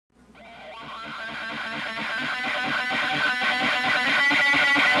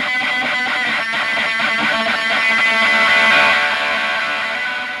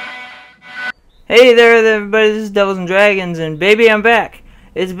Hey there everybody, this is Devils and Dragons, and baby, I'm back.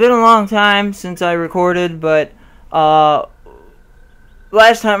 It's been a long time since I recorded, but last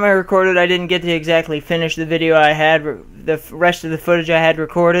time I recorded I didn't get to exactly finish the video I had, the rest of the footage I had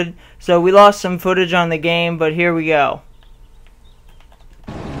recorded, so we lost some footage on the game, but here we go.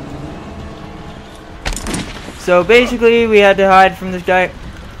 So basically we had to hide from this guy,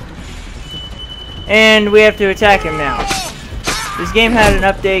 and we have to attack him now. This game had an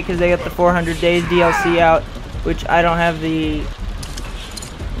update because they got the 400 Days DLC out, which I don't have the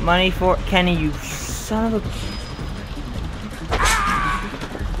money for. Kenny, you son of a...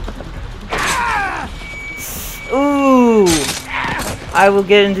 Ooh! I will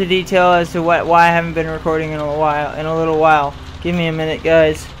get into detail as to why I haven't been recording in a little while. Give me a minute,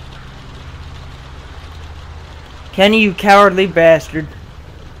 guys. Kenny, you cowardly bastard.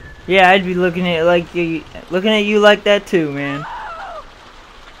 Yeah, I'd be looking at you like that too, man.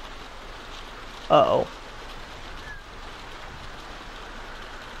 Uh-oh.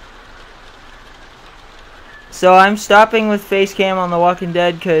 So I'm stopping with face cam on The Walking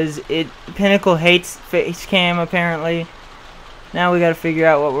Dead because Pinnacle hates face cam apparently. Now we gotta figure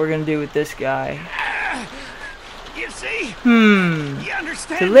out what we're gonna do with this guy. You see? You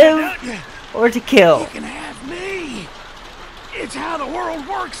understand to live or to kill? You can have me. It's how the world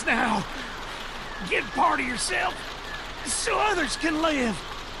works now. Give part of yourself so others can live.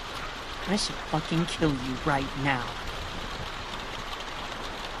 I should fucking kill you right now.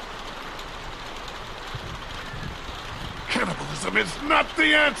 Cannibalism is not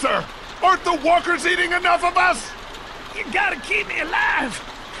the answer! Aren't the walkers eating enough of us? You gotta keep me alive.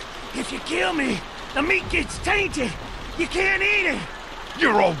 If you kill me, the meat gets tainted. You can't eat it.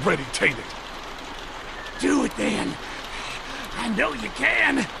 You're already tainted. Do it then. I know you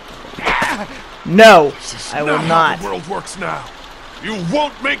can. No, This is I will not not. how the world works now. You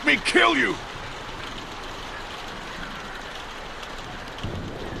won't make me kill you!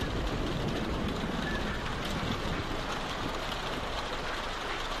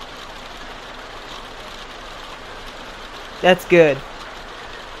 That's good.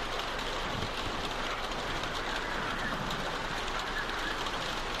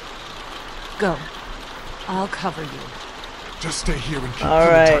 Go. I'll cover you. Just stay here and keep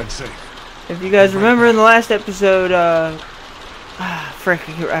Alright. Clementine safe. If you guys remember in the last episode,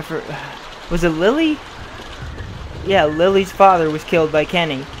 was it Lily? Yeah, Lily's father was killed by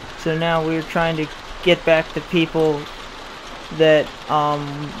Kenny. So now we're trying to get back the people that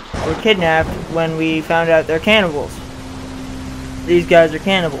were kidnapped when we found out they're cannibals. These guys are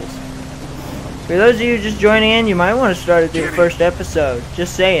cannibals. For those of you just joining in, you might want to start at the first episode.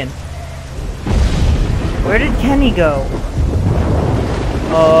 Just saying. Where did Kenny go?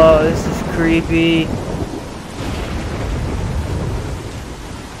 Oh, this is creepy.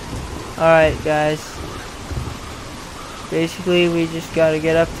 Alright, guys. Basically, we just gotta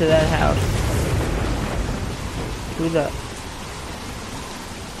get up to that house.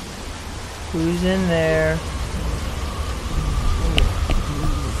 Who's in there?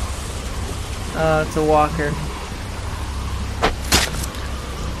 Oh, it's a walker.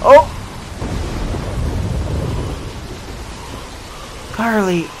 Oh!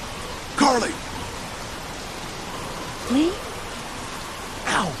 Carly! Carly! Lee?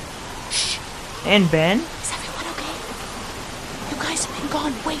 Ow! Shh! And Ben? Is everyone okay? You guys have been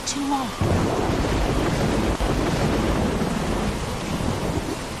gone way too long.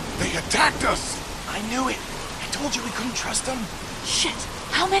 They attacked us! I knew it. I told you we couldn't trust them. Shit!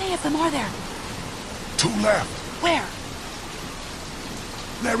 How many of them are there? 2 left. Where?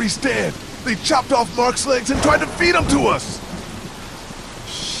 Larry's dead. They chopped off Mark's legs and tried to feed him to us.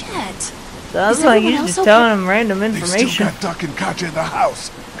 Shit. Sounds Is like everyone you're else just okay? telling him random They still information. got Duck and Katja in the house,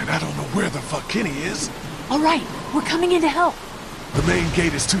 and I don't know where the fuck Kenny is. Alright, we're coming in to help. The main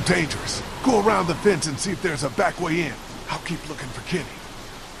gate is too dangerous. Go around the fence and see if there's a back way in. I'll keep looking for Kenny.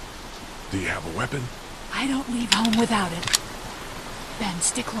 Do you have a weapon? I don't leave home without it. Ben,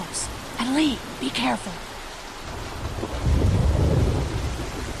 stick close. And Lee, be careful.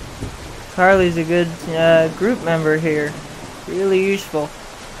 Carly's a good group member here. Really useful.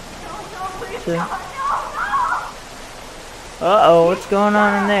 So, uh-oh, what's going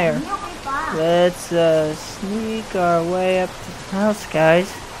on in there? Let's sneak our way up to the house,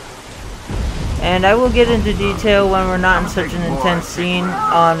 guys. And I will get into detail when we're not in such an intense scene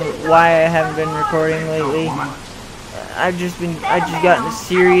on why I haven't been recording lately. I just got in a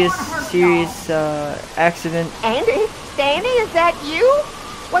serious accident. Andy? Danny, is that you?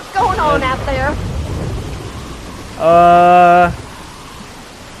 What's going on out there?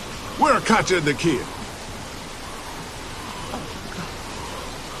 Where are Katja and the kid?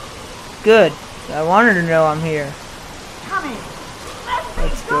 Good. I wanted to know I'm here. Come in.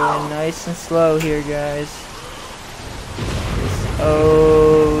 Let's go in nice and slow here, guys.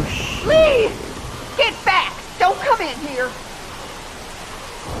 Oh, Lee! Get back! Don't come in here!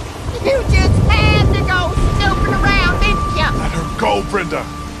 You just had to go snooping around, didn't ya? Let her go, Brenda.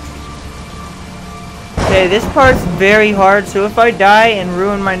 Okay, this part's very hard, so if I die and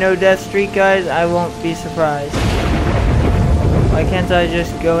ruin my no-death streak, guys, I won't be surprised. Why can't I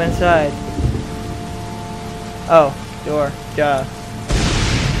just go inside? Oh, door. Duh.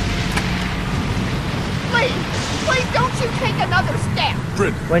 Please! Please don't you take another step!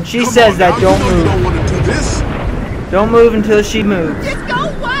 Brenda. When she come says on that, now. don't you know move. You don't want to do this. Don't move until she moves. Just go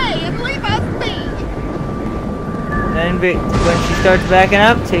away and leave us be! Then when she starts backing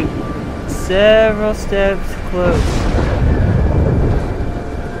up, take several steps close.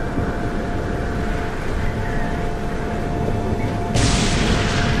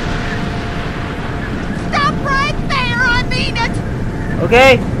 Stop right there, I mean it!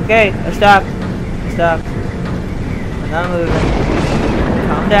 Okay, I stopped. I'm not moving.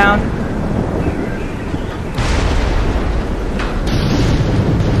 Calm down.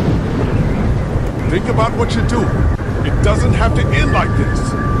 Think about what you're doing. It doesn't have to end like this.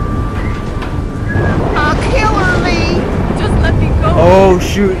 I'll kill her, Lee! Just let me go. Oh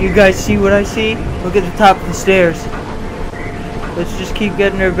shoot, you guys see what I see? Look at the top of the stairs. Let's just keep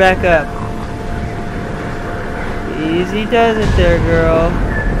getting her back up. Easy does it there, girl.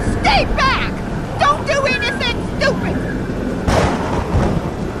 Stay back! Don't do anything stupid!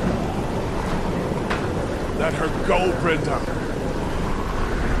 Let her go, Brenda.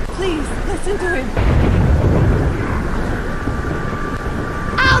 Please, listen to him.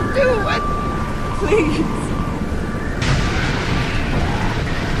 I'll do it! Please.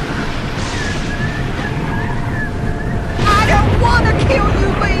 I don't want to kill you,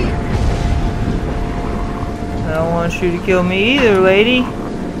 Lee! I don't want you to kill me either, lady.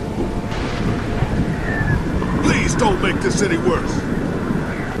 Please don't make this any worse.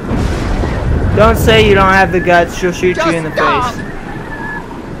 Don't say you don't have the guts, she'll shoot Just you in the stop. face.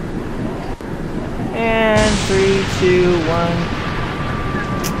 And 3, 2,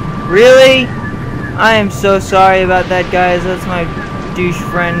 1. Really? I am so sorry about that, guys. That's my douche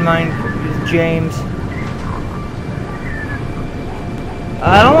friend, mine, James.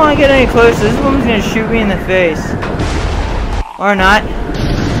 I don't want to get any closer. This woman's gonna shoot me in the face. Or not.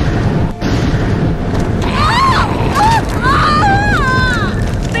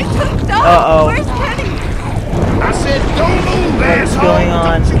 They took Doug. Uh-oh. Where's Kenny? I said, don't move, What's asshole! going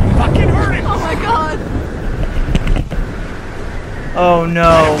on? Don't you fucking hurt him! Oh my god. Oh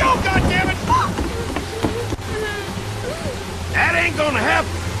no. Go, goddammit! That ain't gonna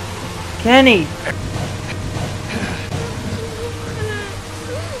happen! Kenny.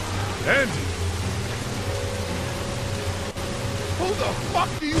 Andy. Who the fuck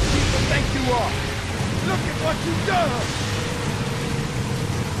do you people think you are? Look at what you've done!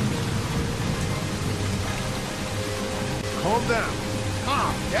 Calm down.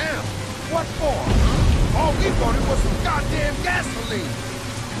 Calm down. What for? All we wanted was some goddamn gasoline.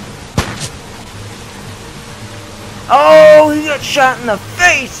 Oh, he got shot in the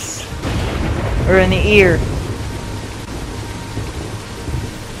face! Or in the ear.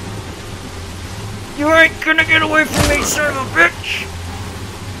 You ain't gonna get away from me, son of a bitch!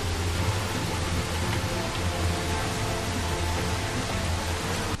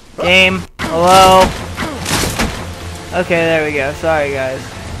 Game. Hello? Okay, there we go. Sorry, guys.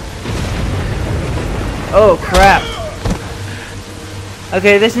 Oh, crap.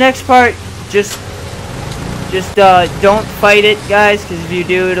 Okay, this next part, just don't fight it, guys, because if you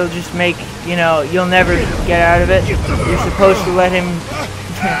do, it'll just make, you know, you'll never get out of it. You're supposed to let him,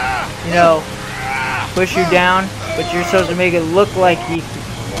 you know, push you down, but you're supposed to make it look like he...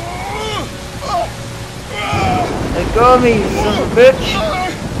 Let go of me, you son of a bitch!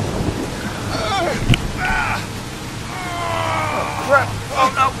 Oh, crap! Oh,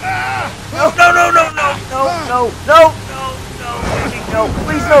 no! No, no, no, no, no, no, no, no, no, Eddie, no,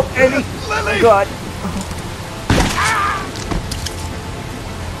 please no, Eddie! Oh, God.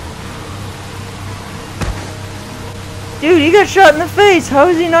 Dude, he got shot in the face. How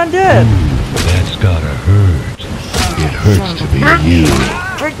is he not dead? That's gotta hurt. It hurts to be you.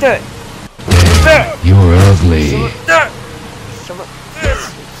 Drink that. Damn, you're ugly. That. Some of this.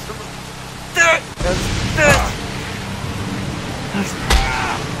 Some of that. That's this.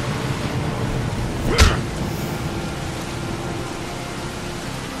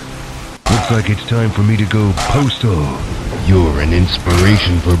 Good like it's time for me to go postal. You're an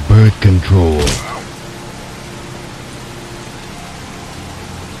inspiration for birth control.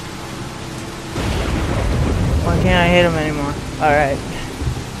 Why can't I hit him anymore? Alright.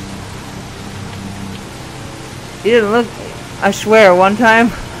 He didn't look... I swear, one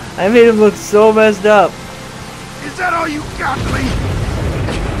time, I made him look so messed up. Is that all you got, Lee?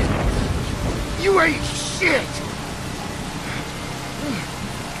 You ain't shit!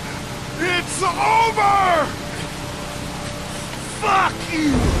 It's over! Fuck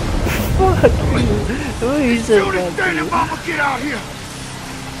you! Fuck you. Who you said Do this that thing to? and Mama get out here!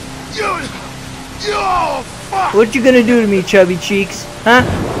 You oh, fuck! What you gonna do to me, chubby cheeks? Huh?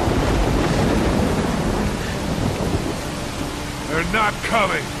 They're not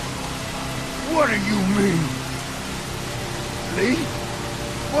coming. What do you mean? Lee?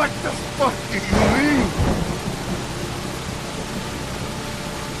 What the fuck do you mean?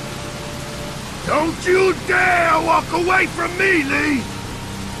 Don't you dare walk away from me, Lee!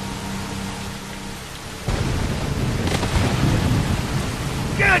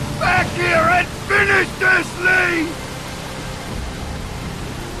 Get back here and finish this, Lee!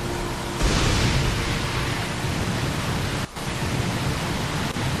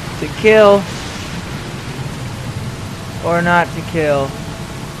 To kill. Or not to kill.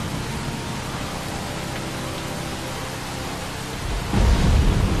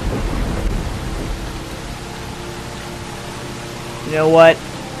 You know what?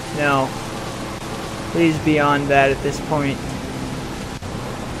 No. Please beyond that at this point.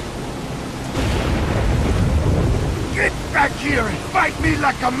 Get back here and fight me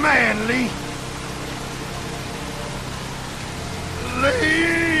like a man, Lee!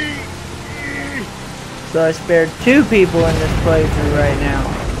 Lee! So I spared 2 people in this playthrough right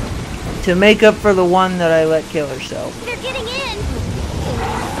now. To make up for the one that I let kill herself. They're getting in.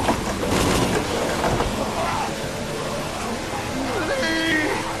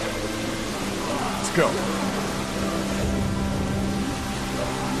 Let's go.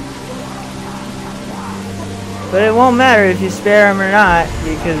 But it won't matter if you spare him or not,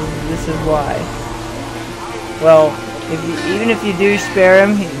 because this is why. Well, even if you do spare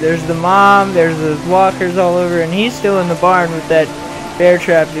him, there's the mom, there's those walkers all over, and he's still in the barn with that bear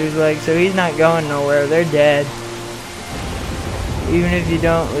trap to his leg, so he's not going nowhere. They're dead. Even if you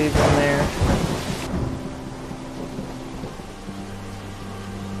don't leave them there.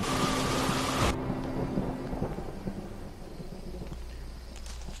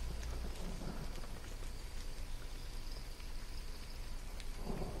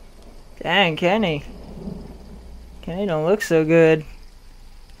 Dang, Kenny. Kenny don't look so good.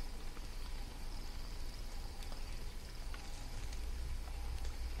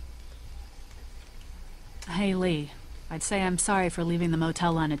 Hey, Lee. I'd say I'm sorry for leaving the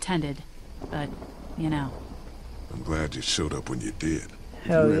motel unattended, but, you know. I'm glad you showed up when you did.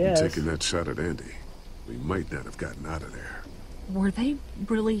 Hell If you hadn't yes. taken that shot at Andy, we might not have gotten out of there. Were they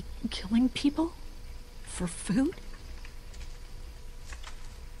really killing people? For food?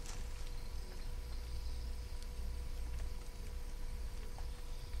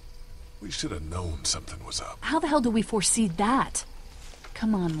 We should have known something was up. How the hell do we foresee that?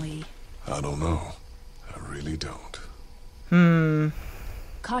 Come on, Lee. I don't know. I really don't.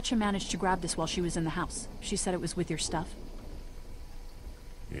 Katja managed to grab this while she was in the house. She said it was with your stuff.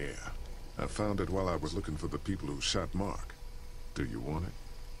 Yeah. I found it while I was looking for the people who shot Mark. Do you want it?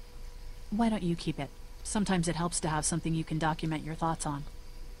 Why don't you keep it? Sometimes it helps to have something you can document your thoughts on.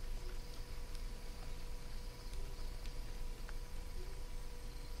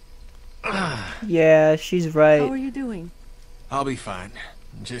 Yeah, she's right. How are you doing? I'll be fine.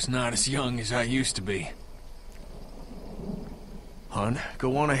 Just not as young as I used to be. Hun,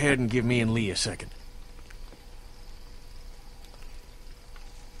 go on ahead and give me and Lee a second.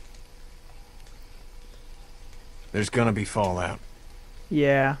 There's gonna be fallout.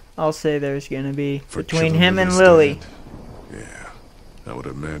 Yeah, I'll say there's gonna be. For Between killing him and Lily's Lily. dad? Yeah, I would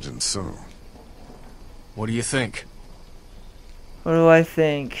imagine so. What do you think? What do I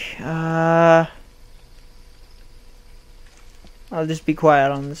think? I'll just be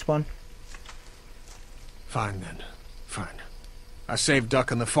quiet on this one. Fine then. Fine. I saved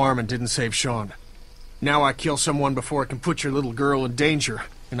Duck on the farm and didn't save Sean. Now I kill someone before it can put your little girl in danger,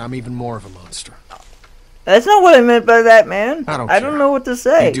 and I'm even more of a monster. That's not what I meant by that, man. I don't I care. don't know what to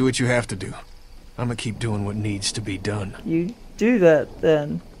say. You do what you have to do. I'm gonna keep doing what needs to be done. You do that,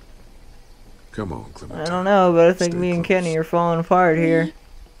 then. Come on, Clementine. I don't know, but I think Stay me and close. Kenny are falling apart here.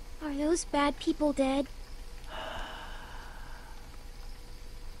 Are those bad people dead?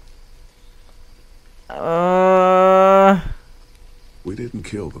 We didn't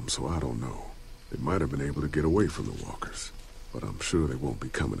kill them, so I don't know. They might have been able to get away from the walkers, but I'm sure they won't be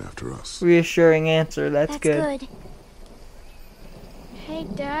coming after us. Reassuring answer. That's good. Hey,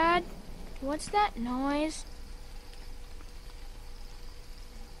 Dad. What's that noise?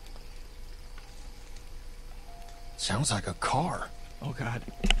 Sounds like a car. Oh God,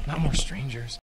 not more strangers.